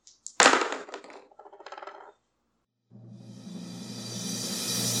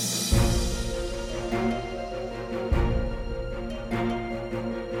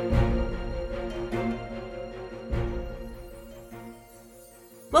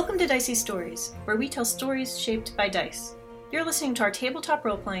Welcome to Dicey Stories, where we tell stories shaped by dice. You're listening to our tabletop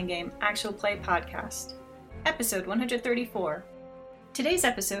role-playing game, Actual Play Podcast, episode 134. Today's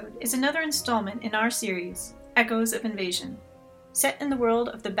episode is another installment in our series, Echoes of Invasion, set in the world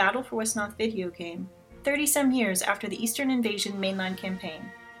of the Battle for Westnoth video game, 30-some years after the Eastern Invasion mainline campaign.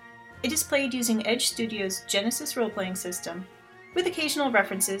 It is played using Edge Studios' Genesis role-playing system, with occasional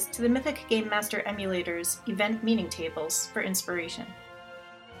references to the Mythic Game Master emulator's event meeting tables for inspiration.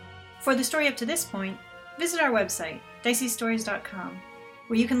 For the story up to this point, visit our website, diceystories.com,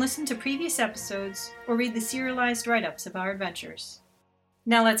 where you can listen to previous episodes or read the serialized write-ups of our adventures.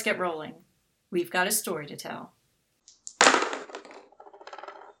 Now let's get rolling. We've got a story to tell.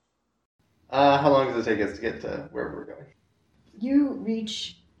 How long does it take us to get to where we're going? You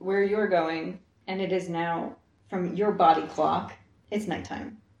reach where you're going, and it is now, from your body clock, it's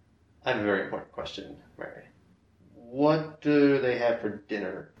nighttime. I have a very important question, Mary. What do they have for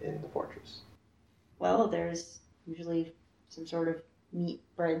dinner in the fortress? Well, there's usually some sort of meat,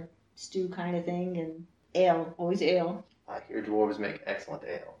 bread, stew kind of thing, and ale. Always ale. I hear dwarves make excellent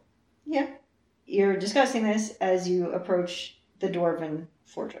ale. Yeah. You're discussing this as you approach the Dwarven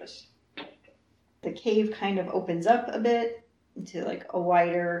fortress. The cave kind of opens up a bit into like a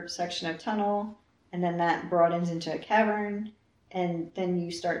wider section of tunnel, and then that broadens into a cavern. And then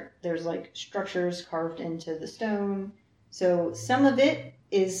you start, there's like structures carved into the stone. So some of it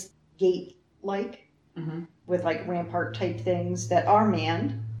is gate-like, with like rampart type things that are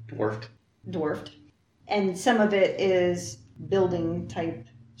manned. Dwarfed. And some of it is building type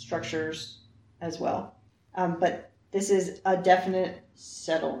structures as well. But this is a definite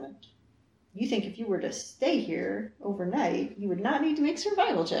settlement. You think if you were to stay here overnight, you would not need to make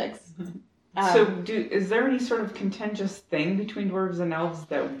survival checks. Is there any sort of contentious thing between dwarves and elves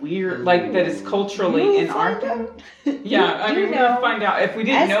that that is culturally in our town? Yeah, I mean, we would find out if we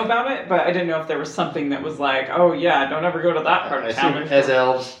didn't know about it, but I didn't know if there was something that was like, oh yeah, don't ever go to that part of town. As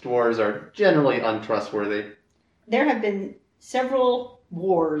elves, dwarves are generally untrustworthy. There have been several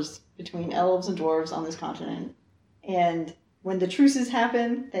wars between elves and dwarves on this continent, and when the truces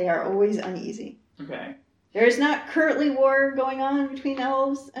happen, they are always uneasy. Okay. There is not currently war going on between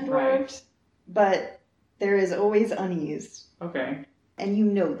elves and dwarves. Right. But there is always unease. Okay. And you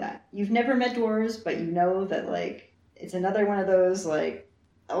know that. You've never met dwarves, but you know that, like, it's another one of those, like,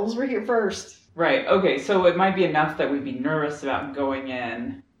 elves were here first. Right. Okay, so it might be enough that we'd be nervous about going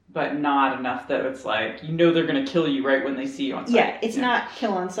in, but not enough that it's like, you know they're going to kill you right when they see you on sight. Yeah, it's not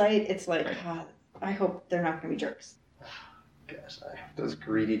kill on sight. It's like, right. I hope they're not going to be jerks. Gosh, those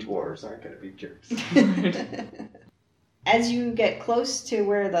greedy dwarves aren't going to be jerks. As you get close to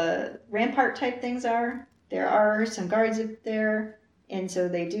where the rampart type things are, there are some guards up there, and so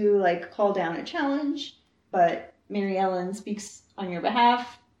they do like call down a challenge, but Mary Ellen speaks on your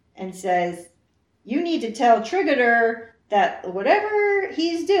behalf and says, you need to tell Trigator that whatever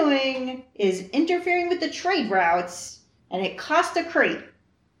he's doing is interfering with the trade routes, and it cost a crate.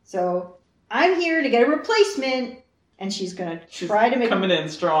 So I'm here to get a replacement, and she's going to try to make... coming in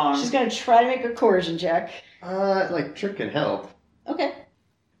strong. She's going to try to make a coercion check. Trick can help. Okay.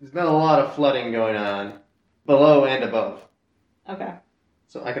 There's been a lot of flooding going on, below and above. Okay.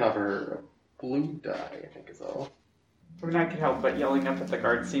 So I can offer her a blue die, I think is all. I mean, I could help, but yelling up at the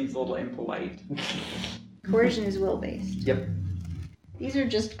guard seems a little impolite. Coercion is will-based. Yep. These are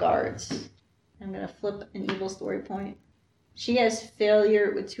just guards. I'm going to flip an evil story point. She has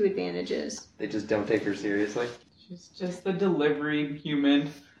failure with 2 advantages. They just don't take her seriously? She's just the delivery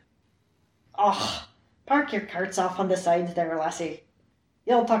human. Oh, park your carts off on the sides there, lassie.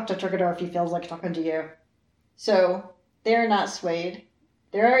 You'll talk to Trigator if he feels like talking to you. So, they're not swayed.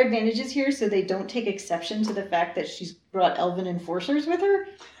 There are advantages here, so they don't take exception to the fact that she's brought elven enforcers with her.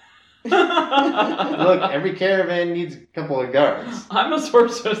 Look, every caravan needs a couple of guards. I'm a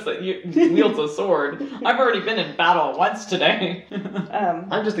sorceress that wields a sword. I've already been in battle once today.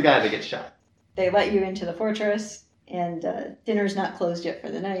 I'm just the guy that gets shot. They let you into the fortress, and dinner's not closed yet for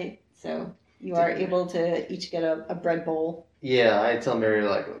the night, so you are able to each get a bread bowl. Yeah, I tell Mary,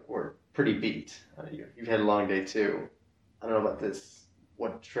 like, look, we're pretty beat. You've had a long day, too. I don't know about this.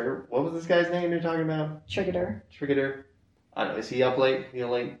 What was this guy's name you're talking about? Trigator. I don't know. Is he up late?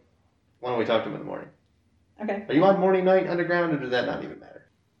 Late? Why don't we talk to him in the morning? Okay. Are you on morning, night, underground, or does that not even matter?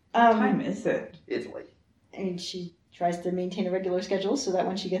 What time is it? It's late. And she tries to maintain a regular schedule so that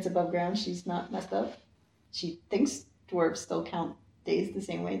when she gets above ground, she's not messed up. She thinks dwarves still count days the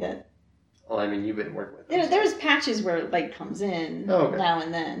same way that... Well, I mean, you've been working with them. There's patches where light comes in now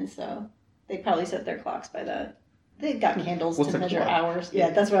and then, so they probably set their clocks by that. They've got candles to measure hours. Yeah,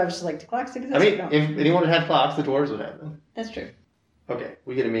 that's what I was just like, do clocks exist? I mean, if anyone had clocks, the dwarves would have them. That's true. Okay,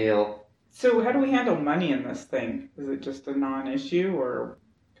 we get a meal. So how do we handle money in this thing? Is it just a non-issue, or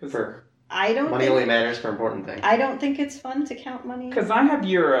Money only matters for important things. I don't think it's fun to count money. Because I have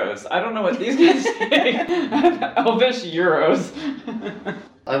euros. I don't know what these guys say. I have elvish euros.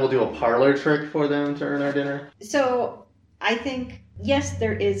 I will do a parlor trick for them to earn our dinner. So I think, yes,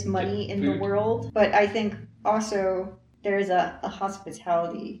 there is money in the world, but I think also there is a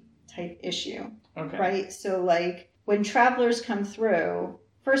hospitality type issue, Okay. right? So like when travelers come through,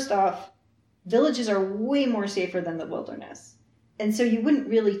 first off, villages are way more safer than the wilderness. And so you wouldn't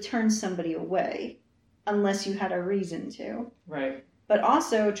really turn somebody away unless you had a reason to. Right. But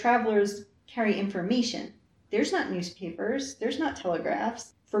also, travelers carry information. There's not newspapers. There's not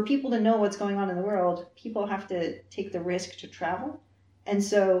telegraphs. For people to know what's going on in the world, people have to take the risk to travel. And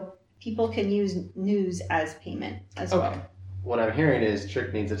so people can use news as payment as well. What I'm hearing is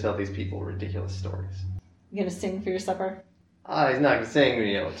Trick needs to tell these people ridiculous stories. You gonna sing for your supper? He's not going to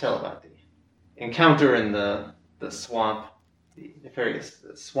sing, tell about the encounter in the swamp. The nefarious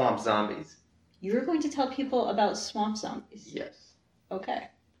swamp zombies. You're going to tell people about swamp zombies? Yes. Okay.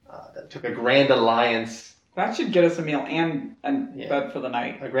 That took a grand alliance. That should get us a meal and bed for the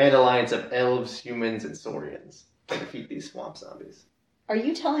night. A grand alliance of elves, humans, and saurians to defeat these swamp zombies. Are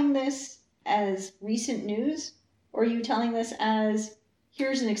you telling this as recent news? Or are you telling this as,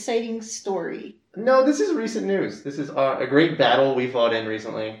 here's an exciting story? No, this is recent news. This is a great battle we fought in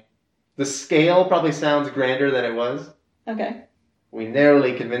recently. The scale probably sounds grander than it was. Okay. We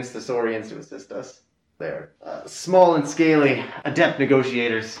narrowly convinced the Saurians to assist us. They're small and scaly, adept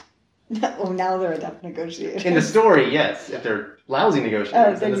negotiators. Oh, now they're adept negotiators. In the story, yes. If they're lousy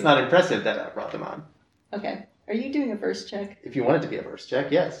negotiators, then it's not impressive that I brought them on. Okay. Are you doing a verse check? If you want it to be a verse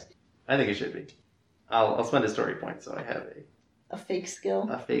check, yes. I think it should be. I'll spend a story point, so I have a fake skill.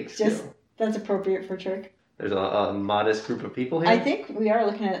 A fake skill. That's appropriate for Trick. There's a modest group of people here. I think we are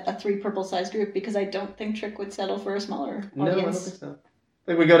looking at a 3 purple size group because I don't think Trick would settle for a smaller audience. No, I don't think so.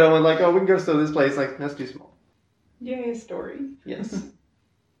 Like we go to we can go to this place. Like that's too small. Yay, story. Yes.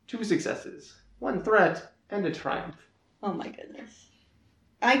 2 successes, 1 threat, and a triumph. Oh my goodness.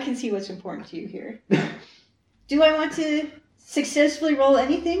 I can see what's important to you here. Do I want to successfully roll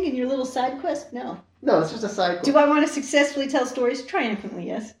anything in your little side quest? No. No, it's just a side quest. Do I want to successfully tell stories? Triumphantly,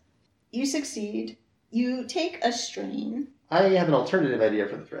 yes. You succeed. You take a strain. I have an alternative idea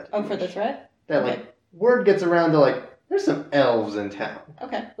for the threat. Oh, for the threat? That, word gets around to, there's some elves in town.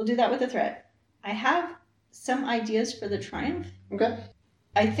 Okay, we'll do that with the threat. I have some ideas for the triumph. Okay.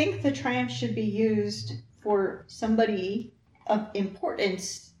 I think the triumph should be used for somebody of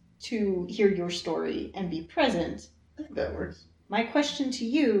importance to hear your story and be present. I think that works. My question to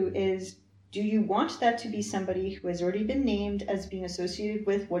you is, do you want that to be somebody who has already been named as being associated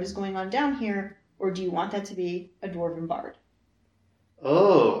with what is going on down here, or do you want that to be a dwarven bard?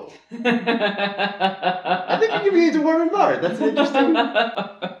 Oh. I think it could be a dwarven bard. That's interesting.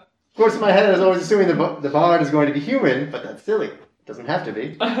 Of course, in my head, I was always assuming the bard is going to be human, but that's silly. It doesn't have to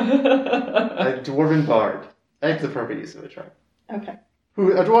be. A dwarven bard. That's the appropriate use of a term. Okay.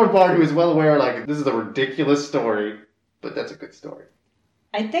 A dwarven bard who is well aware, this is a ridiculous story, but that's a good story.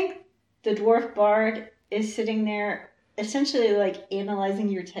 I think the dwarf bard is sitting there essentially analyzing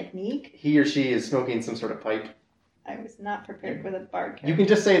your technique. He or she is smoking some sort of pipe. I was not prepared for the bard character. You can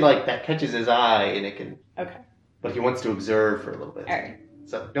just say that catches his eye and it can... Okay. But he wants to observe for a little bit. Alright.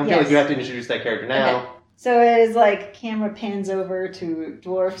 So don't feel like you have to introduce that character now. Okay. So it is camera pans over to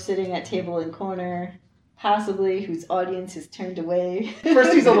dwarf sitting at table in corner, possibly whose audience is turned away.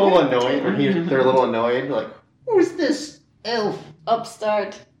 First he's a little annoyed, or they're a little annoyed. They're like, who's this elf?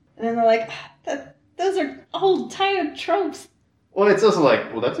 Upstart. And then they're like, those are old, tired tropes. Well, it's also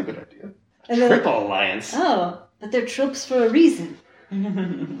that's a good idea. Triple alliance. Oh, but they're tropes for a reason.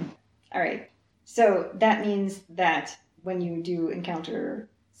 All right. So that means that when you do encounter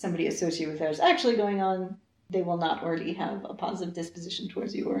somebody associated with what's actually going on, they will not already have a positive disposition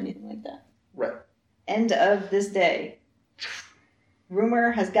towards you or anything like that. Right. End of this day.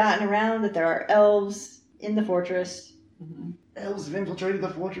 Rumor has gotten around that there are elves in the fortress. Mm-hmm. Elves have infiltrated the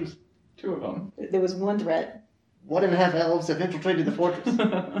fortress. 2 of them. There was 1 threat. 1.5 elves have infiltrated the fortress.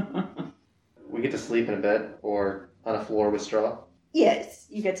 We get to sleep in a bed or on a floor with straw. Yes,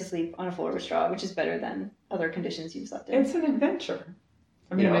 you get to sleep on a floor with straw, which is better than other conditions you've slept in. It's an adventure.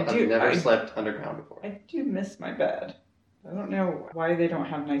 I mean, I've never slept underground before. I do miss my bed. I don't know why they don't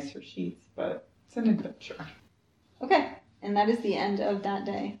have nicer sheets, but it's an adventure. Okay, and that is the end of that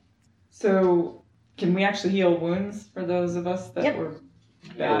day. So, can we actually heal wounds for those of us that were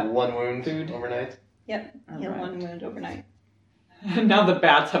bad? 1 wound food overnight. Yep, heal 1 wound overnight. Now the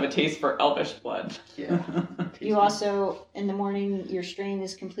bats have a taste for elvish blood. Yeah. You also, in the morning, your strain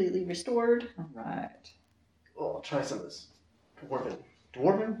is completely restored. All right. Oh, I'll try some of this.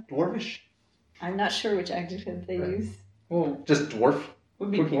 Dwarvish? I'm not sure which adjective they use. Well, Just dwarf?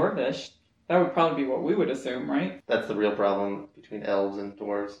 would be dwarvish. That would probably be what we would assume, right? That's the real problem between elves and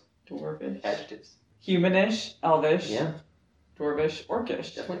dwarves. Dwarvish. Adjectives. Humanish, elvish, Yeah, dwarvish,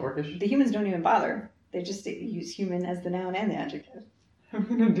 orcish. definitely orcish. The humans don't even bother. They just use human as the noun and the adjective. I'm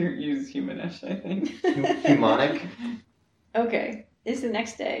gonna use humanish, I think. Humanic. Okay, it's the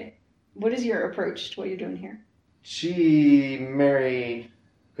next day. What is your approach to what you're doing here? Mary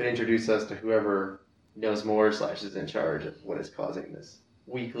could introduce us to whoever knows more / is in charge of what is causing this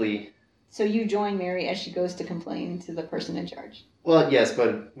weekly. So you join Mary as she goes to complain to the person in charge. Well, yes,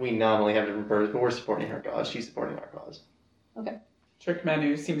 but we nominally have different purposes, but we're supporting her cause. She's supporting our cause. Trick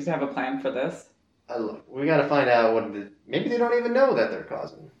Menu seems to have a plan for this. Look, we gotta find out maybe they don't even know that they're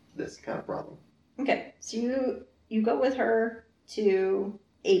causing this kind of problem. Okay, so you go with her to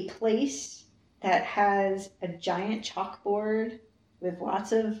a place that has a giant chalkboard with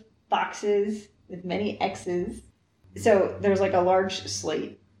lots of boxes with many X's. So there's like a large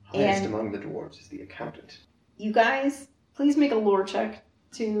slate. Highest And- among the dwarves is the accountant. You guys, please make a lore check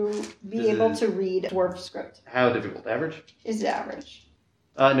to be This able is- to read dwarf script. How difficult? Average? Is average.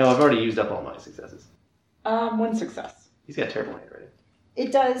 No, I've already used up all my successes. 1 success. He's got terrible handwriting.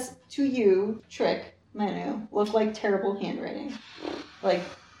 It does, to you, Trick Menu, look like terrible handwriting. Like,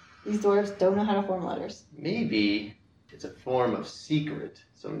 these dwarves don't know how to form letters. Maybe it's a form of secret,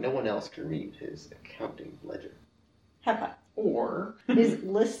 so no one else can read his accounting ledger. Hepa Or... is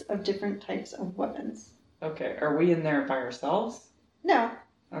lists of different types of weapons. Okay, are we in there by ourselves? No,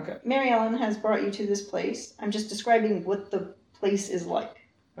 Okay, Mary Ellen has brought you to this place. I'm just describing what the place is like.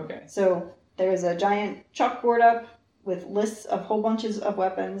 okay. So there's a giant chalkboard up with lists of whole bunches of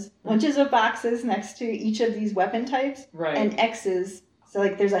weapons, bunches of boxes next to each of these weapon types, Right. and X's. So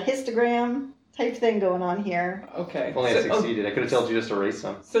like there's a histogram type thing going on here. Okay. If only I So- succeeded. I could have told you just to erase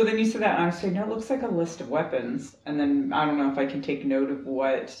some. So then you said that, and I was saying, no, it looks like a list of weapons. And then I don't know if I can take note of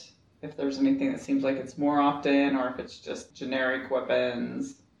if there's anything that seems like it's more often, or if it's just generic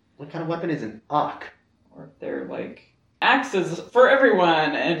weapons, What kind of weapon is an Ock? or if they're like axes for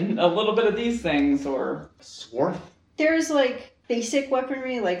everyone, and a little bit of these things, or... Swarth? There's like basic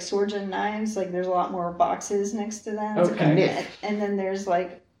weaponry like swords and knives. Like there's a lot more boxes next to them. Okay. Kniff. And then there's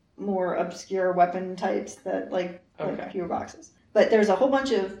like more obscure weapon types that like Okay. fewer boxes. But there's a whole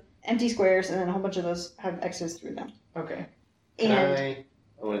bunch of empty squares, and then a whole bunch of those have X's through them. Okay. And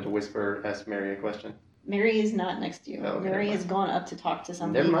I wanted to whisper, ask Mary a question. Mary is not next to you. Oh, okay, Mary never has gone up to talk to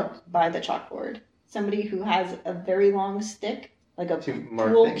somebody Never mind. by the chalkboard. Somebody who has a very long stick, like a To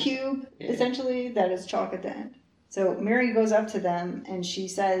mark pool things. cube, Yeah. essentially, that is chalk at the end. So Mary goes up to them and she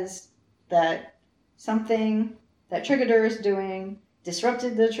says that something that Trigadur is doing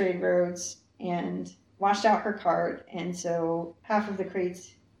disrupted the trade roads and washed out her cart, and so half of the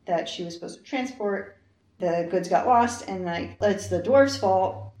crates that she was supposed to transport, the goods got lost, and like it's the dwarf's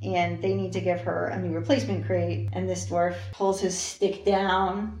fault, and they need to give her a new replacement crate. And this dwarf pulls his stick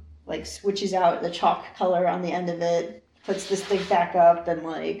down, like switches out the chalk color on the end of it, puts the stick back up, and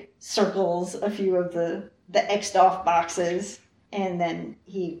like circles a few of the X'd off boxes, and then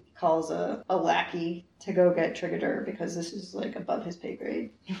he calls a lackey to go get Trigadur because this is like above his pay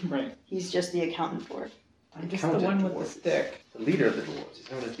grade. Right. He's just the accountant for it. I'm just the one with the stick. The leader of the dwarves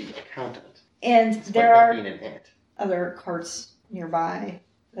is known as the accountant. And Despite there not are being an ant. other carts nearby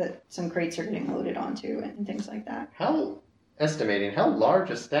that some crates are getting loaded onto and things like that. How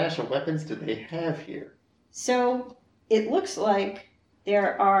large a stash of weapons do they have here? So it looks like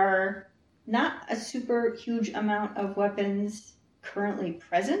there are not a super huge amount of weapons currently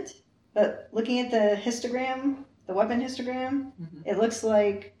present, but looking at the histogram, the weapon histogram, Mhm. it looks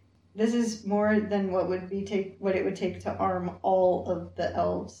like this is more than what it would take to arm all of the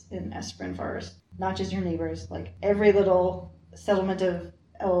elves in Esperin Forest. Not just your neighbors, like every little settlement of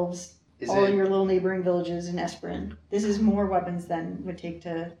elves, all your little neighboring villages in Esperin. This is more weapons than would take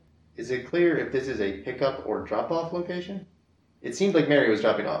to... Is it clear if this is a pickup or drop-off location? It seemed like Mary was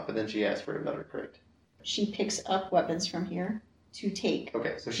dropping off, but then she asked for another crate. She picks up weapons from here to take.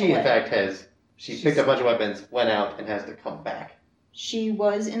 Okay, so she in Away. fact picked up a bunch of weapons, went out, and has to come back. She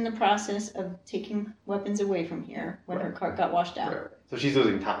was in the process of taking weapons away from here when her Right. cart got washed out. Right. So she's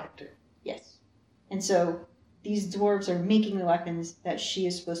losing time, too. Yes. And so these dwarves are making the weapons that she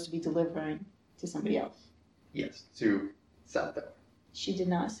is supposed to be delivering to somebody else. Yes, to Southdown. She did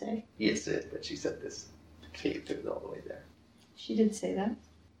not say. Yes, but she said this cave took it all the way there. She did say that.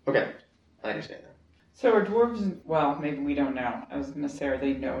 Okay, I understand that. So are dwarves, well, maybe we don't know. I was going to say, are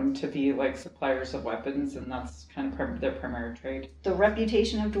they known to be like suppliers of weapons, and that's kind of their primary trade? The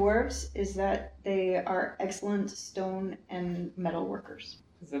reputation of dwarves is that they are excellent stone and metal workers.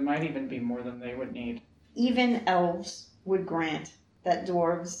 Because it might even be more than they would need. Even elves would grant that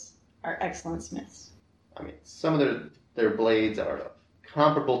dwarves are excellent smiths. I mean, some of their blades are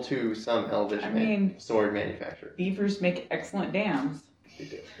comparable to some elvish sword manufacturer. Beavers make excellent dams. They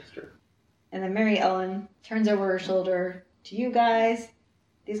do, that's true. And then Mary Ellen turns over her shoulder to you guys.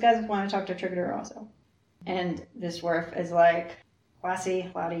 These guys want to talk to Trigador also. And this dwarf is like,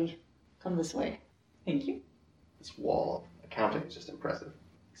 Lassie, laddie, come this way. Thank you. This wall of accounting is just impressive.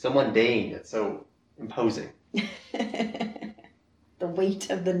 So mundane, yet so imposing. The weight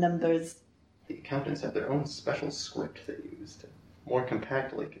of the numbers. The accountants have their own special script they use to more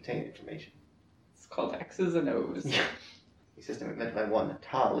compactly contain information. It's called X's and O's. The system invented by one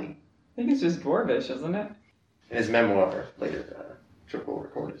Tali. I think it's just dwarvish, isn't it? In his memoir, later, Triple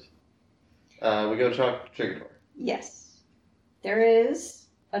recorded. We go to talk to Trigador. Yes. There is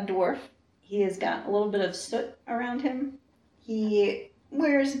a dwarf. He has got a little bit of soot around him. He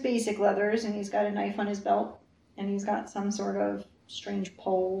wears basic leathers, and he's got a knife on his belt. And he's got some sort of strange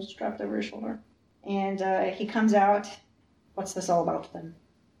pole strapped over his shoulder. And he comes out. What's this all about, then?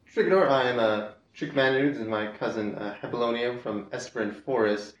 Trigador, I am Trickmanudes and my cousin Hebelonio from Esperin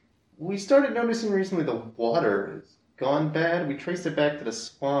Forest. We started noticing recently the water has gone bad. We traced it back to the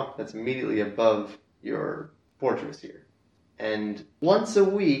swamp that's immediately above your fortress here. And once a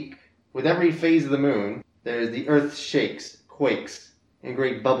week, with every phase of the moon, the earth shakes, quakes, and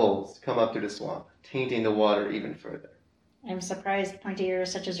great bubbles come up through the swamp, tainting the water even further. I'm surprised pointy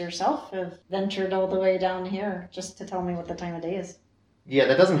ears such as yourself have ventured all the way down here just to tell me what the time of day is. Yeah,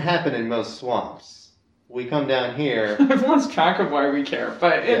 that doesn't happen in most swamps. We come down here. I've lost track of why we care,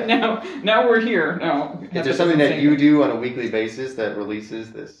 but now we're here. No. Is there something that you do on a weekly basis that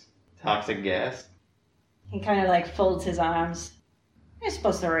releases this toxic gas? He kind of like folds his arms. I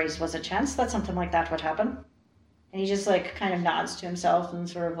suppose there always was a chance that something like that would happen. And he just like kind of nods to himself and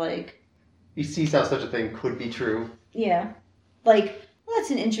sort of like... He sees how such a thing could be true. Yeah. Like, well,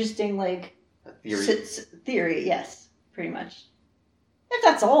 that's an interesting like... A theory. Theory, yes. Pretty much. If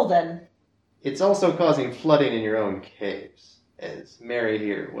that's all, then... It's also causing flooding in your own caves, as Mary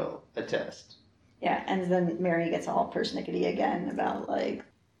here will attest. Yeah, and then Mary gets all persnickety again about, like,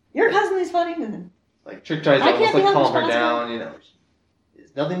 your cousin is flooding, and then... Like, Trick tries to almost, like, calm her down, you know.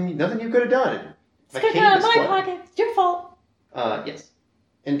 It's nothing you could have done. It's coming out of my pocket. It's your fault. Yes.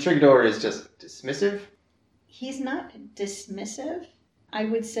 And Trigador is just dismissive? He's not dismissive. I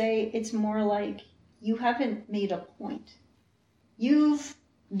would say it's more like you haven't made a point. You've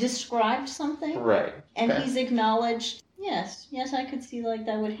described something. Right. And he's acknowledged, yes, I could see like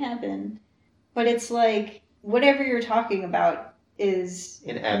that would happen. But it's like, whatever you're talking about is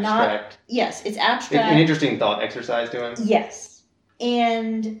an abstract. Yes, it's abstract. An interesting thought exercise to him. Yes.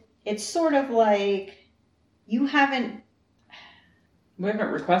 And it's sort of like, we haven't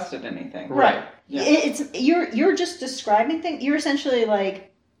requested anything. Right. Yeah. It's you're just describing things. You're essentially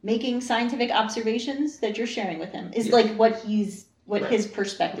like making scientific observations that you're sharing with him. Is like what his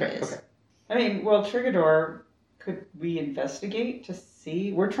perspective is. Okay. I mean, well, Trigador, could we investigate to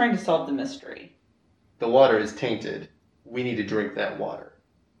see? We're trying to solve the mystery. The water is tainted. We need to drink that water.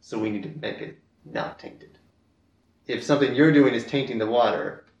 So we need to make it not tainted. If something you're doing is tainting the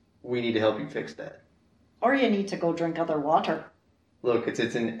water, we need to help you fix that. Or you need to go drink other water. Look, it's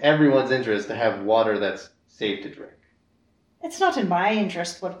in everyone's interest to have water that's safe to drink. It's not in my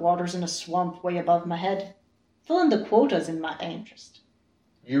interest what water's in a swamp way above my head. Filling the quota's in my interest.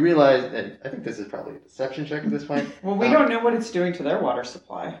 You realize, and I think this is probably a deception check at this point. Well, we don't know what it's doing to their water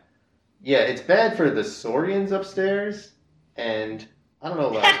supply. Yeah, it's bad for the Saurians upstairs, and I don't know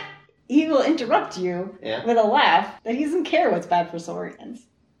about... He will interrupt you with a laugh that he doesn't care what's bad for Saurians.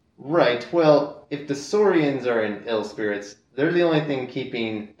 Right, well, if the Saurians are in ill spirits, they're the only thing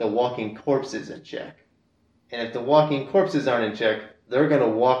keeping the walking corpses in check. And if the walking corpses aren't in check, they're going to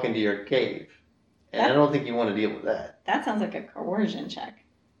walk into your cave. And I don't think you want to deal with that. That sounds like a coercion check.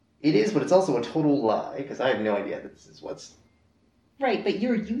 It is, but it's also a total lie, because I have no idea that this is what's... Right, but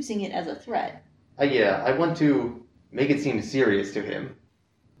you're using it as a threat. Yeah, I want to make it seem serious to him.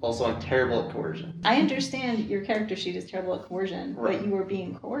 Also, I'm terrible at coercion. I understand your character sheet is terrible at coercion, but you were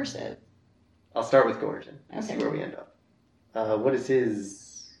being coercive. I'll start with coercion and see Okay. where we end up. What is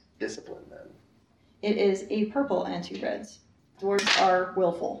his discipline, then? It is a purple and 2 reds. Dwarves are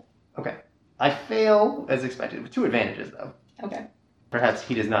willful. Okay. I fail, as expected, with 2 advantages, though. Okay. Perhaps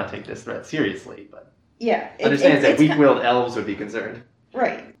he does not take this threat seriously, but Yeah. understands that weak-willed elves would be concerned.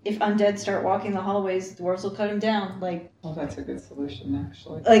 Right. if undead start walking the hallways, dwarves will cut them down. Like, well, that's a good solution,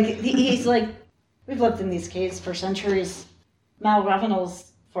 actually. Like, he's like, we've lived in these caves for centuries. Mal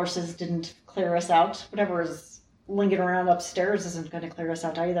Ravenel's forces didn't clear us out. Whatever is lingering around upstairs isn't going to clear us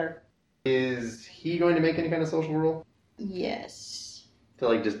out either. Is he going to make any kind of social rule? Yes. To,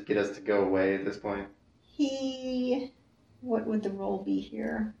 like, just get us to go away at this point? What would the role be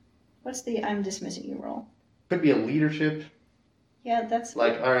here? What's the I'm dismissing you role? Could be a leadership. Yeah, that's...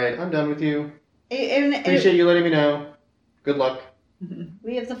 Like, alright, I'm done with you. And Appreciate you letting me know. Good luck.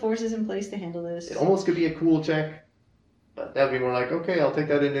 We have the forces in place to handle this. It almost could be a cool check. But that would be more like, okay, I'll take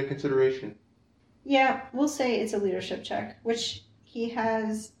that into consideration. Yeah, we'll say it's a leadership check, which he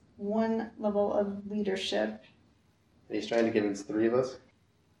has 1 level of leadership. He's trying to convince 3 of us?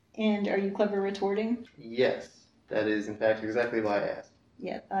 And are you clever retorting? Yes. That is, in fact, exactly why I asked.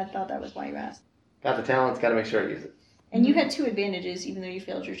 Yeah, I thought that was why you asked. Got the talents, gotta make sure I use it. And you had 2 advantages, even though you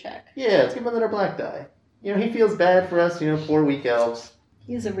failed your check. Yeah, let's give him another black die. You know, he feels bad for us, poor weak elves.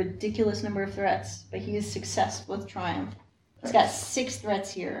 He has a ridiculous number of threats, but he is success with triumph. He's got 6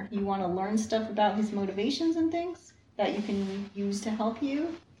 threats here. You want to learn stuff about his motivations and things that you can use to help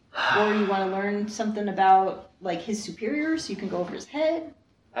you? Or you want to learn something about, like, his superiors so you can go over his head?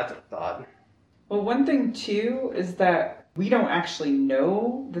 That's a thought. Well, one thing, too, is that we don't actually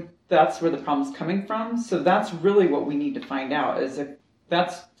know that that's where the problem's coming from. So that's really what we need to find out, is if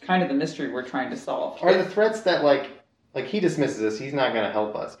that's kind of the mystery we're trying to solve. Are the threats that, like he dismisses us, he's not going to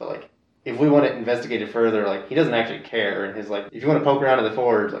help us, but, like, if we want to investigate it further, like, he doesn't actually care, and his, like, if you want to poke around in the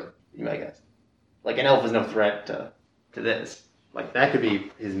forge, like, be my guess. Like, an elf is no threat to this. Like, that could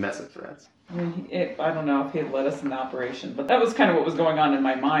be his mess of threats. I mean, I don't know if he'd let us in the operation, but that was kind of what was going on in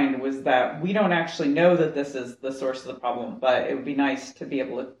my mind, was that we don't actually know that this is the source of the problem, but it would be nice to be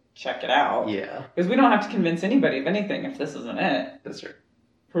able to check it out. Yeah. Because we don't have to convince anybody of anything if this isn't it. That's true.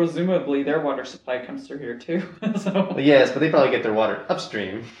 Presumably their water supply comes through here too. So. Well, yes, but they probably get their water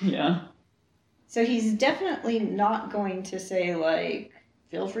upstream. Yeah. So he's definitely not going to say, like,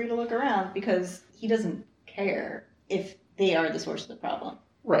 feel free to look around, because he doesn't care if they are the source of the problem.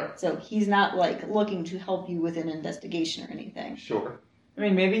 Right. So he's not, like, looking to help you with an investigation or anything. Sure. I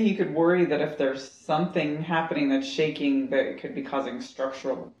mean, maybe he could worry that if there's something happening that's shaking, that it could be causing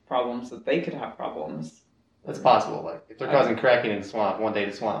structural problems, that they could have problems. That's possible. Like, if they're causing cracking in the swamp, one day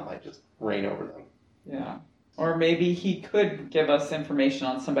the swamp might just rain over them. Yeah. Or maybe he could give us information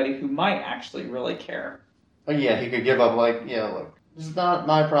on somebody who might actually really care. Oh yeah, he could give up, like, look, this is not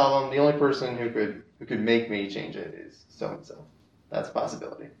my problem. The only person who could make me change it is so-and-so. That's a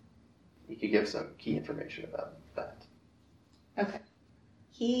possibility. He could give some key information about that. Okay.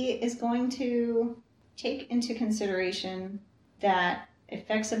 He is going to take into consideration that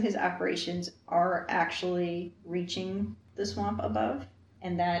effects of his operations are actually reaching the swamp above,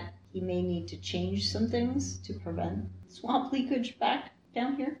 and that he may need to change some things to prevent swamp leakage back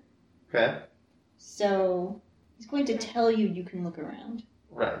down here. Okay. So he's going to tell you can look around.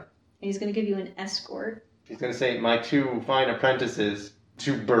 Right. And he's going to give you an escort. He's going to say, my 2 fine apprentices,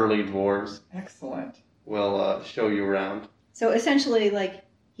 2 burly dwarves, Excellent. will show you around. So essentially, like,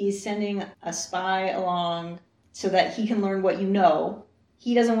 he's sending a spy along so that he can learn what you know.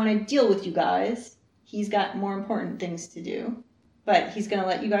 He doesn't want to deal with you guys. He's got more important things to do. But he's going to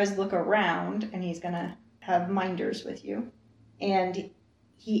let you guys look around, and he's going to have minders with you. And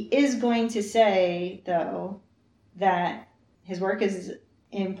he is going to say, though, that his work is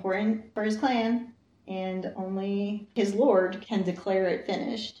important for his clan, and only his lord can declare it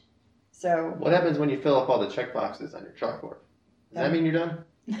finished. So What happens when you fill up all the checkboxes on your chalkboard? Does that mean you're done?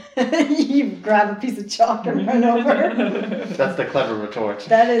 you grab a piece of chalk and run over. That's the clever retort.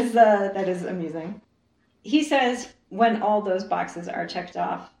 That is amusing. He says when all those boxes are checked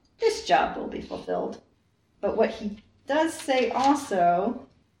off, this job will be fulfilled. But what he does say also...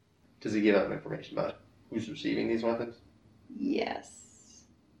 Does he give out information about who's receiving these weapons? Yes.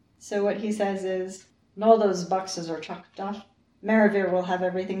 So what he says is, when all those boxes are checked off, Maravir will have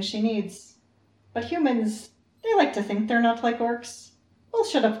everything she needs. But humans, they like to think they're not like orcs. Both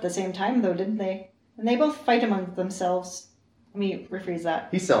showed up at the same time, though, didn't they? And they both fight among themselves. Let me rephrase that.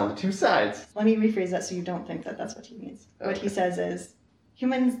 He's selling 2 sides. Let me rephrase that so you don't think that that's what he means. Okay. What he says is,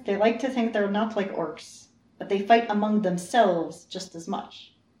 humans, they like to think they're not like orcs, but they fight among themselves just as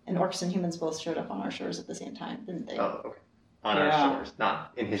much. And orcs and humans both showed up on our shores at the same time, didn't they? Oh, okay. On our shores,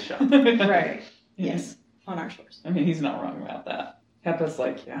 not in his shop. Right. Yes, on our shores. I mean, he's not wrong about that. Hepa's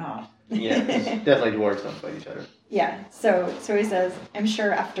like, yeah. Yeah, 'cause definitely dwarves don't fight each other. Yeah, so he says, I'm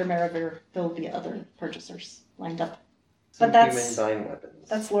sure after Maravir there will be other purchasers lined up. But Human buying weapons.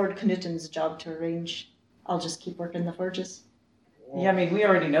 that's Lord Knuten's job to arrange. I'll just keep working the forges. Yeah, I mean, we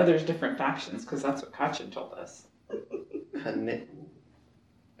already know there's different factions because that's what Kachin told us.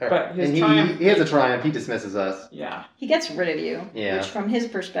 But he has a triumph. He dismisses us. Yeah. He gets rid of you, Yeah. which from his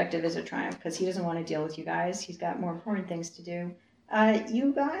perspective is a triumph because he doesn't want to deal with you guys. He's got more important things to do.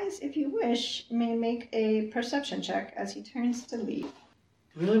 You guys, if you wish, may make a perception check as he turns to leave.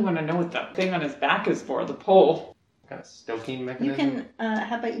 I really want to know what that thing on his back is for, the pole. Kind of stoking mechanism. You can,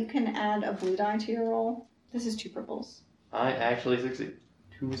 how about you can add a blue die to your roll? This is 2 purples. I actually succeed.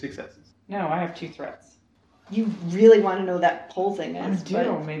 2 successes. No, I have 2 threats. You really want to know that pole thing is. I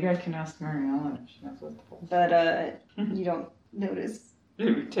do. Maybe I can ask Mary Ellen if she knows what the pole is. But you don't notice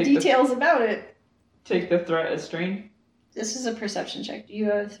Take details about it. Take the threat as strain. This is a perception check. You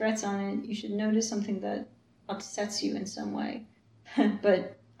have threats on it. You should notice something that upsets you in some way.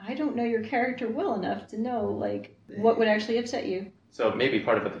 But I don't know your character well enough to know, like, what would actually upset you. So maybe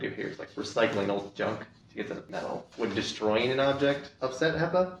part of what they do here is like recycling old junk to get the metal. Would destroying an object upset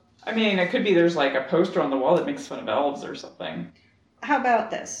Hepa? I mean, it could be there's like a poster on the wall that makes fun of elves or something. How about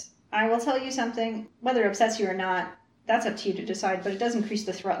this? I will tell you something, whether it upsets you or not, that's up to you to decide, but it does increase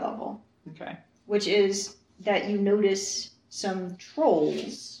the threat level. Okay. Which is that you notice some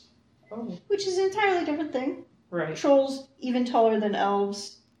trolls. Oh. Which is an entirely different thing. Right. Trolls even taller than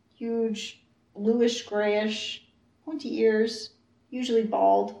elves, huge, bluish, grayish, pointy ears, usually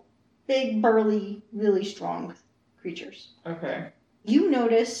bald, big, burly, really strong creatures. Okay. You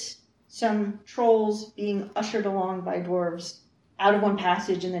notice some trolls being ushered along by dwarves out of one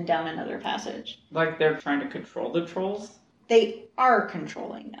passage and then down another passage. Like they're trying to control the trolls? They are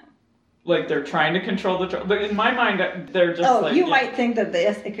controlling them. Like they're trying to control the trolls? In my mind, they're just like... you might think that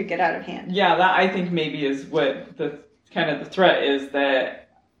they could get out of hand. Yeah, that I think maybe is what the kind of the threat is, that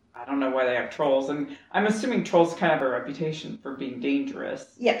I don't know why they have trolls. And I'm assuming trolls kind of have a reputation for being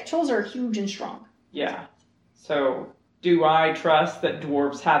dangerous. Yeah, trolls are huge and strong. Yeah. So... do I trust that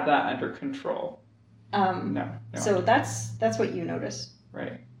dwarves have that under control? No. So that's what you notice.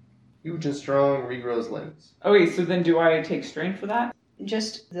 Right. Huge and strong, regrows limbs. Okay, so then do I take strain for that?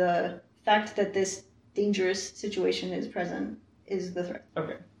 Just the fact that this dangerous situation is present is the threat.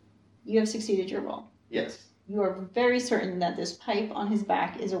 Okay. You have succeeded your roll. Yes. You are very certain that this pipe on his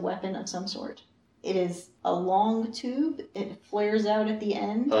back is a weapon of some sort. It is a long tube. It flares out at the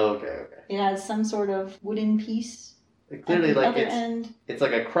end. Okay. It has some sort of wooden piece. Clearly, like it's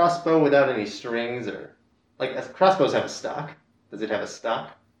like a crossbow without any strings, or like crossbows have a stock. Does it have a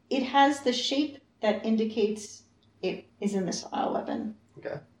stock? It has the shape that indicates it is a missile weapon.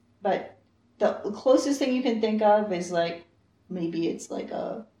 Okay. But the closest thing you can think of is like maybe it's like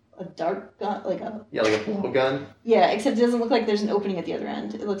a dart gun, like a blowgun. Yeah, except it doesn't look like there's an opening at the other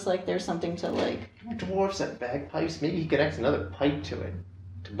end. It looks like there's something to like. Dwarves have bagpipes. Maybe he connects another pipe to it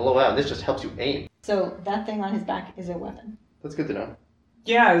to blow out. This just helps you aim. So that thing on his back is a weapon. That's good to know.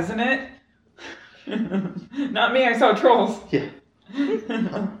 Yeah, isn't it? Not me, I saw trolls. Yeah.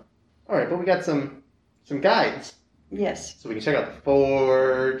 Alright, but we got some guides. Yes. So we can check out the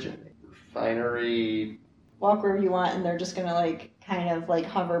forge and the refinery. Walk wherever you want and they're just gonna like kind of like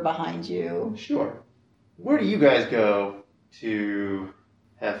hover behind you. Sure. Where do you guys go to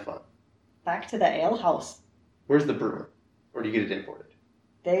have fun? Back to the ale house. Where's the brewer? Or do you get it imported?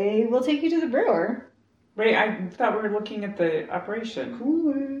 They will take you to the brewer. Wait, I thought we were looking at the operation.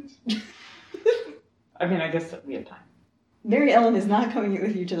 Cool. I mean, I guess we have time. Mary Ellen is not coming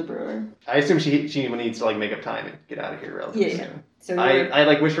with you to the brewer. I assume she needs to like make up time and get out of here relatively soon. So I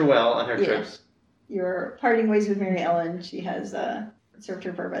like wish her well on her trips. You're parting ways with Mary Ellen. She has served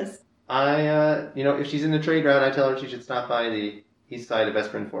her purpose. If she's in the trade route, I tell her she should stop by the east side of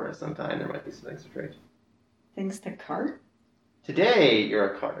Esperin Forest sometime. There might be some things to trade. Things to cart? Today,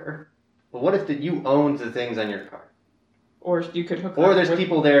 you're a carter. But what if you own the things on your cart? Or you could hook. Or there's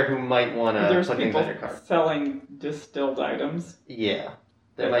people there who might want to put things on your cart. There's people selling distilled items. Yeah.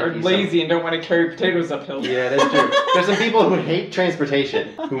 That are lazy and don't want to carry potatoes uphill. Yeah, that's true. There's some people who hate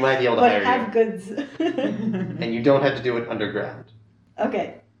transportation who might be able to hire you. But have goods. And you don't have to do it underground.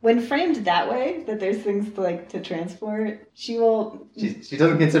 Okay. When framed that way, that there's things to transport, she will... She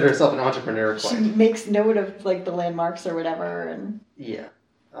doesn't consider herself an entrepreneur quite. She makes note of the landmarks or whatever. And Yeah.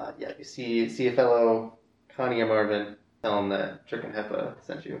 You see a fellow, Connie or Marvin, tell him that Trick and Hepa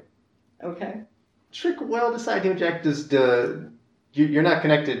sent you. Okay. Trick well decide to inject you're not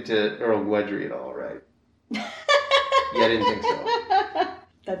connected to Earl Gwedry at all, right? Yeah, I didn't think so.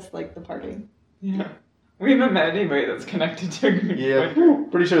 That's the party. Yeah. We haven't met anybody that's connected to Yeah,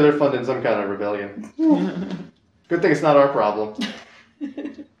 pretty sure they're funding some kind of rebellion. Good thing it's not our problem.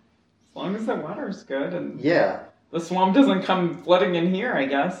 As long as the water's good and the swamp doesn't come flooding in here, I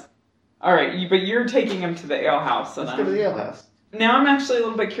guess. All right, but you're taking him to the ale house. Let's go to the ale house. Now I'm actually a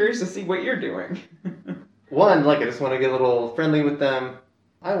little bit curious to see what you're doing. One, like, I just want to get a little friendly with them.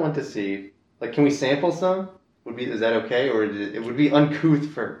 I want to see, like, can we sample some? Is that okay? Or it would be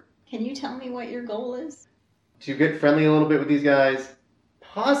uncouth for... Can you tell me what your goal is? To get friendly a little bit with these guys.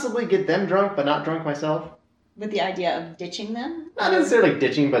 Possibly get them drunk, but not drunk myself. With the idea of ditching them? Not necessarily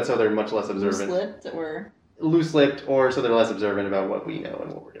ditching, but so they're much less observant. Loose-lipped or... Loose-lipped, or so they're less observant about what we know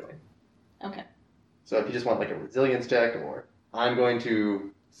and what we're doing. Okay. So if you just want, like, a resilience check, or I'm going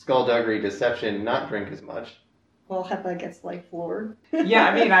to skullduggery deception, not drink as much. Well, Hepa gets, like, floored. Yeah,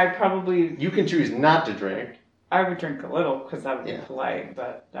 I mean, I probably... You can choose not to drink. I would drink a little, because that would be polite,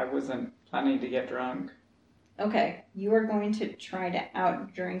 but I wasn't planning to get drunk. Okay, you are going to try to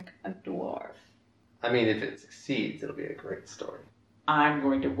outdrink a dwarf. I mean, if it succeeds, it'll be a great story. I'm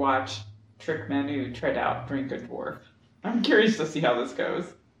going to watch Trick Manu try to outdrink a dwarf. I'm curious to see how this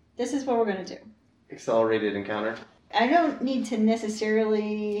goes. This is what we're going to do. Accelerated encounter. I don't need to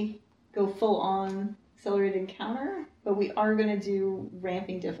necessarily go full on accelerated encounter, but we are going to do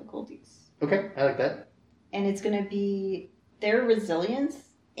ramping difficulties. Okay, I like that. And it's going to be their resilience,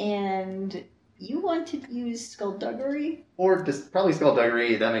 and you want to use skullduggery? Or probably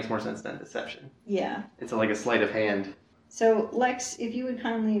skullduggery, that makes more sense than deception. Yeah. It's like a sleight of hand. So, Lex, if you would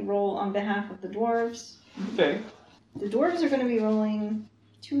kindly roll on behalf of the dwarves. Okay. The dwarves are going to be rolling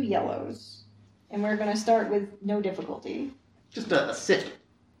 2 yellows, and we're going to start with no difficulty. Just a sit.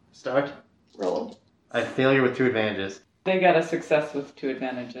 Start. Roll. I failure with 2 advantages. They got a success with 2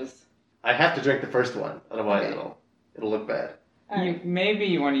 advantages. I have to drink the first one, otherwise Okay. it'll look bad. All right. Maybe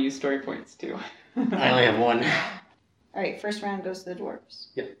you want to use story points too. I only have 1. All right, first round goes to the dwarves.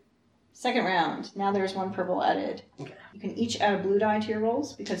 Yep. Second round, now there's 1 purple added. Okay. You can each add a blue die to your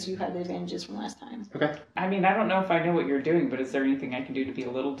rolls because you had the advantages from last time. Okay. I mean, I don't know if I know what you're doing, but is there anything I can do to be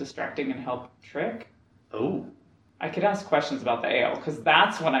a little distracting and help Trick? Oh. I could ask questions about the ale, because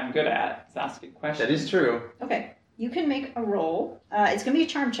that's what I'm good at, is asking questions. That is true. Okay, you can make a roll. It's going to be a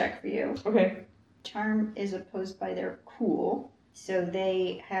charm check for you. Okay. Charm is opposed by their cool, so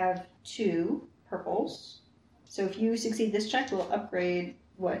they have 2 purples. So if you succeed this check, we'll upgrade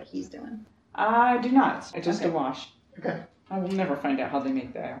what he's doing. I do not. I just Okay. a wash. Okay. I will never find out how they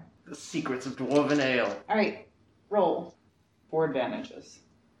make the ale. The secrets of dwarven ale. All right, roll. 4 advantages.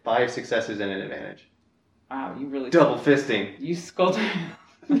 5 successes and an advantage. Wow, you really... Double fisting. You scolded...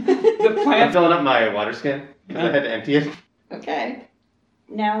 the I'm plant... filling up my water skin because I had to empty it. Okay.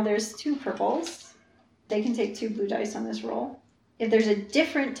 Now there's 2 purples. They can take 2 blue dice on this roll. If there's a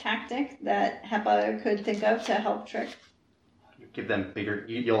different tactic that Hepa could think of to help Trick. Give them bigger...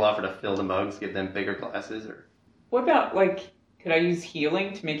 You'll offer to fill the mugs, give them bigger glasses, or... What about, like, could I use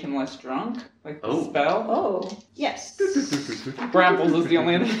healing to make him less drunk? Like, the spell? Oh, yes. Brambles is the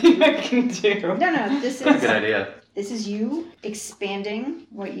only other thing I can do. No, this That's a is... good idea. This is you expanding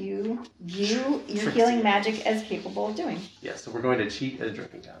what you view your Trixie. healing magic as capable of doing. Yeah, so we're going to cheat at a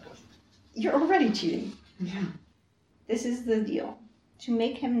drinking contest. You're already cheating. Yeah. This is the deal. To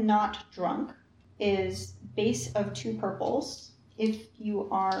make him not drunk is base of 2 purples if you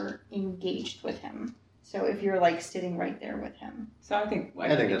are engaged with him. So if you're like sitting right there with him. So I think I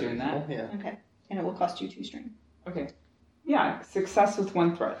think could be that's doing that. reasonable, yeah. Okay. And it will cost you 2 string. Okay. Yeah, success with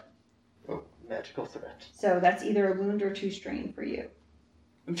 1 threat. Oh, magical threat. So that's either a wound or 2 strain for you.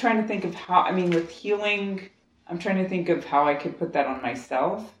 I'm trying to think of how, I mean, with healing, I'm trying to think of how I could put that on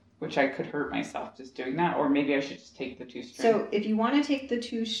myself, which I could hurt myself just doing that, or maybe I should just take the 2 strain. So if you want to take the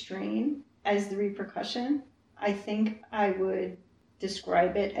 2 strain as the repercussion, I think I would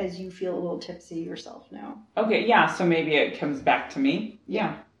describe it as you feel a little tipsy yourself now. Okay, yeah, so maybe it comes back to me.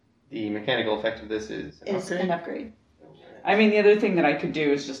 Yeah. The mechanical effect of this is An upgrade. I mean, the other thing that I could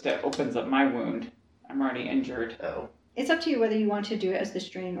do is just it opens up my wound. I'm already injured. Oh. It's up to you whether you want to do it as the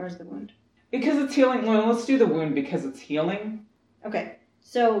strain or as the wound. Because it's healing, well, let's do the wound because it's healing. Okay,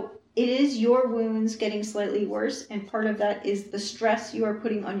 so it is your wounds getting slightly worse, and part of that is the stress you are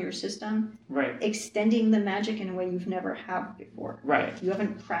putting on your system, Right. extending the magic in a way you've never had before. Right. You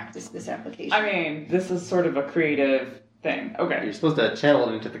haven't practiced this application. I mean, this is sort of a creative thing. Okay. You're supposed to channel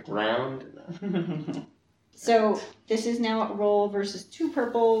it into the ground. So this is now a roll versus 2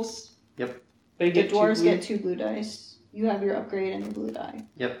 purples. Yep. They The get dwarves two get 2 blue dice. You have your upgrade and your blue die.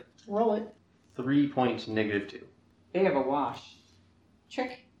 Yep. Roll it. 3.-2. They have a wash.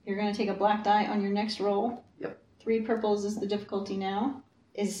 Trick. You're going to take a black die on your next roll. Yep. 3 purples is the difficulty now.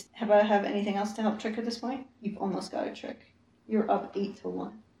 Have I have anything else to help Trick at this point? You've almost got a Trick. You're up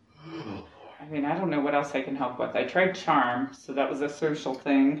 8-1. I mean, I don't know what else I can help with. I tried charm, so that was a social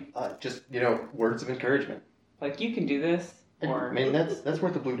thing. Just, words of encouragement. Like, you can do this, or... I mean, that's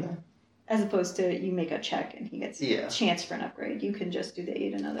worth a blue die. As opposed to you make a check and he gets a chance for an upgrade. You can just do the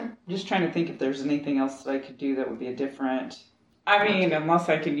aid another. I'm just trying to think if there's anything else that I could do that would be a different... I mean, unless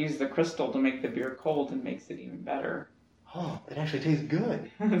I could use the crystal to make the beer cold and makes it even better. Oh, it actually tastes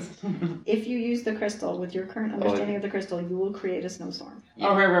good. If you use the crystal, with your current understanding of the crystal, you will create a snowstorm.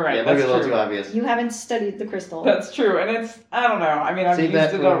 Oh, right. Yeah, maybe a little too obvious. You haven't studied the crystal. That's true, and it's... I don't know. I mean, I've used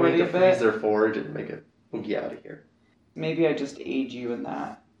it already a bit. Freeze their forge and make it get out of here. Maybe I just aid you in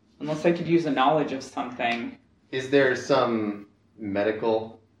that. Unless I could use a knowledge of something. Is there some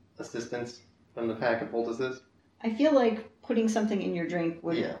medical assistance from the pack of poultices? I feel like putting something in your drink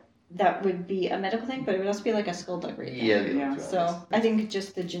would that would be a medical thing, but it would also be like a skullduggery thing. Yeah. So I think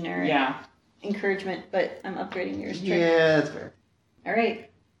just the generic encouragement, but I'm upgrading yours. Trick. Yeah, that's fair. All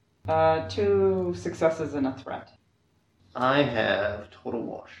right. 2 successes and a threat. I have total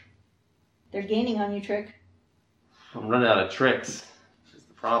wash. They're gaining on you, Trick. I'm running out of tricks.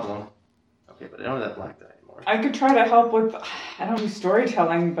 Problem. Okay, but I don't have that black die anymore. I could try to help with, I don't do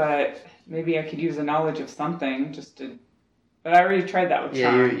storytelling, but maybe I could use a knowledge of something just to, but I already tried that with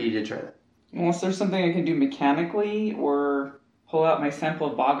charm. Yeah, you did try that. Unless there's something I can do mechanically or pull out my sample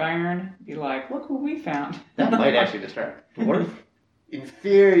of bog iron, be like, look what we found. That might actually distract. Dwarf?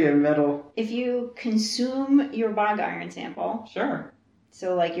 Inferior metal. If you consume your bog iron sample. Sure.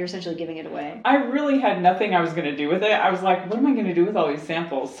 So, like, you're essentially giving it away. I really had nothing I was going to do with it. I was like, what am I going to do with all these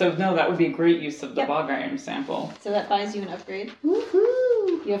samples? So, no, that would be a great use of the bog iron sample. So that buys you an upgrade.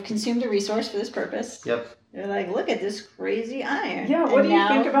 Woohoo! You have consumed a resource for this purpose. Yep. They're like, look at this crazy iron. Yeah, what do you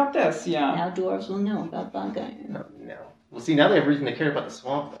think about this? Yeah. Now dwarves will know about bog iron. Oh, no. Well, see, now they have reason to care about the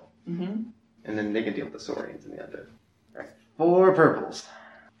swamp, though. Mm-hmm. And then they can deal with the saurians and the undead. All right. 4 purples.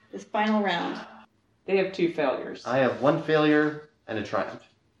 This final round. They have 2 failures. I have 1 failure and a triumph.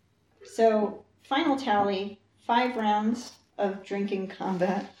 So, final tally, 5 rounds of drinking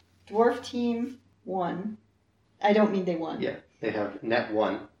combat. Dwarf team 1. I don't mean they won. Yeah, they have net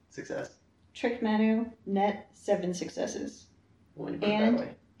 1 success. Trick Manu, net 7 successes. Well, you put it that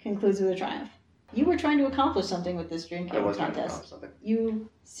way. Concludes with a triumph. You were trying to accomplish something with this drinking I was contest. trying to accomplish something. You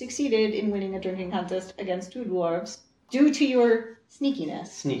succeeded in winning a drinking contest against 2 dwarves due to your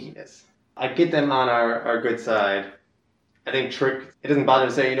sneakiness. I get them on our good side. I think Trick, it doesn't bother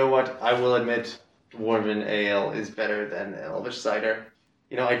to say, you know what, I will admit Dwarven ale is better than Elvish cider.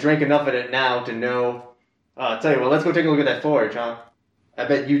 You know, I drank enough of it now to know, I'll tell you what, let's go take a look at that forge, huh? I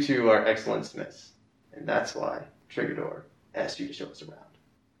bet you 2 are excellent smiths. And that's why Trigador asked you to show us around.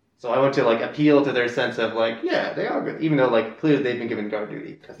 So I want to, like, appeal to their sense of, like, yeah, they are good. Even though, like, clearly they've been given guard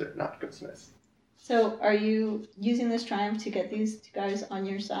duty because they're not good smiths. So, are you using this triumph to get these 2 guys on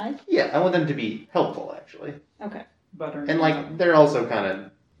your side? Yeah, I want them to be helpful, actually. Okay. Butter. And, like, they're also kind of...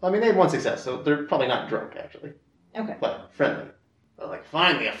 I mean, they have 1 success, so they're probably not drunk, actually. Okay. But friendly. But, like,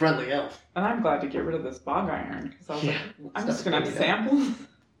 finally, a friendly elf. And I'm glad to get rid of this bog iron, because I was like, I'm just going to have funny, samples.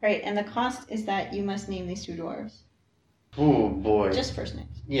 Right, and the cost is that you must name these 2 dwarves. Oh, boy. Just first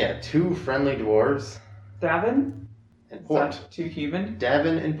names. Yeah, 2 friendly dwarves. Davin? And Is Port. that 2 human?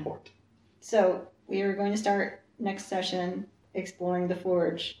 Davin and Port. So, we are going to start next session exploring the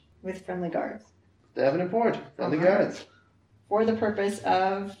forge with friendly guards. Davin and Port. Friendly guards. For the purpose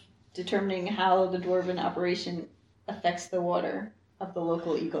of determining how the dwarven operation affects the water of the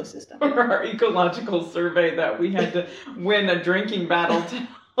local ecosystem. For our ecological survey that we had to win a drinking battle to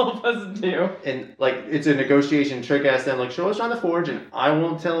help us do. And, like, it's a negotiation. Trick asks them, like, show us around the forge, and I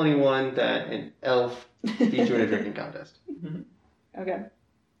won't tell anyone that an elf beat you in a drinking contest. Okay.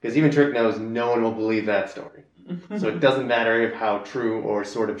 Because even Trick knows no one will believe that story. So it doesn't matter if how true or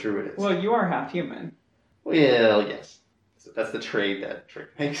sort of true it is. Well, you are half human. Well, yes. So that's the trade that Trick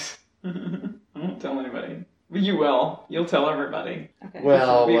makes. I won't tell anybody. You will. You'll tell everybody. Okay.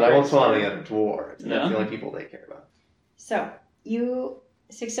 Well, Be a but I great won't tell story. any other dwarves. And that's the only people they care about. So, you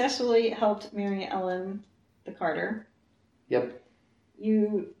successfully helped Mary Ellen the Carter. Yep.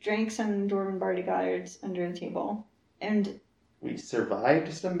 You drank some dwarven barley guards under the table. And We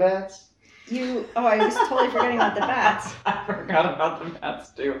survived some bats. I was totally forgetting about the bats. I forgot about the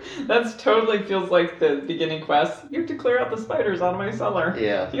bats too. That's totally feels like the beginning quest. You have to clear out the spiders out of my cellar.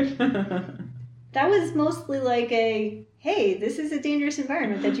 Yeah. That was mostly like hey, this is a dangerous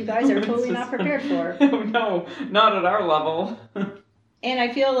environment that you guys are totally not prepared for. Oh, no, not at our level. And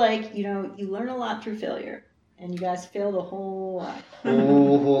I feel like, you learn a lot through failure. And you guys failed a whole lot.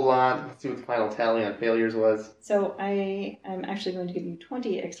 Whole lot. Let's see what the final tally on failures was. So I am actually going to give you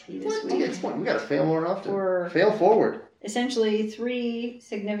 20 XP this 20 week. XP. We gotta fail more often. For fail forward. essentially 3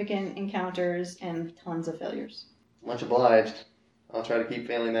 significant encounters and tons of failures. Much obliged. I'll try to keep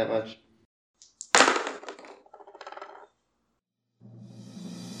failing that much.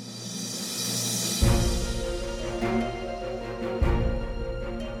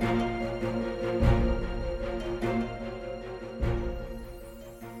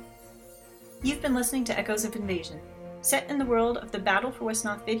 been listening to Echoes of Invasion, set in the world of the Battle for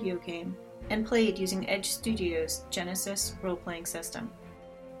Westnoth video game and played using Edge Studios' Genesis role-playing system.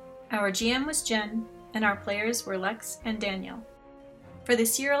 Our GM was Jen, and our players were Lex and Daniel. For the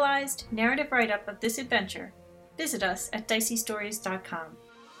serialized narrative write-up of this adventure, visit us at diceystories.com.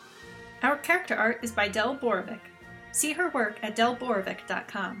 Our character art is by Del Borovic. See her work at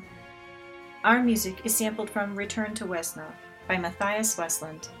delborovic.com. Our music is sampled from Return to Westnoth by Matthias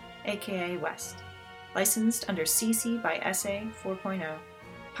Westland, aka West, licensed under CC by SA 4.0,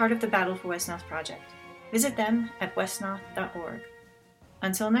 part of the Battle for Westnoth project. Visit them at westnoth.org.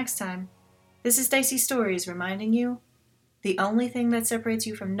 Until next time, this is Dicey Stories reminding you, the only thing that separates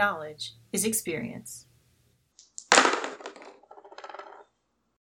you from knowledge is experience.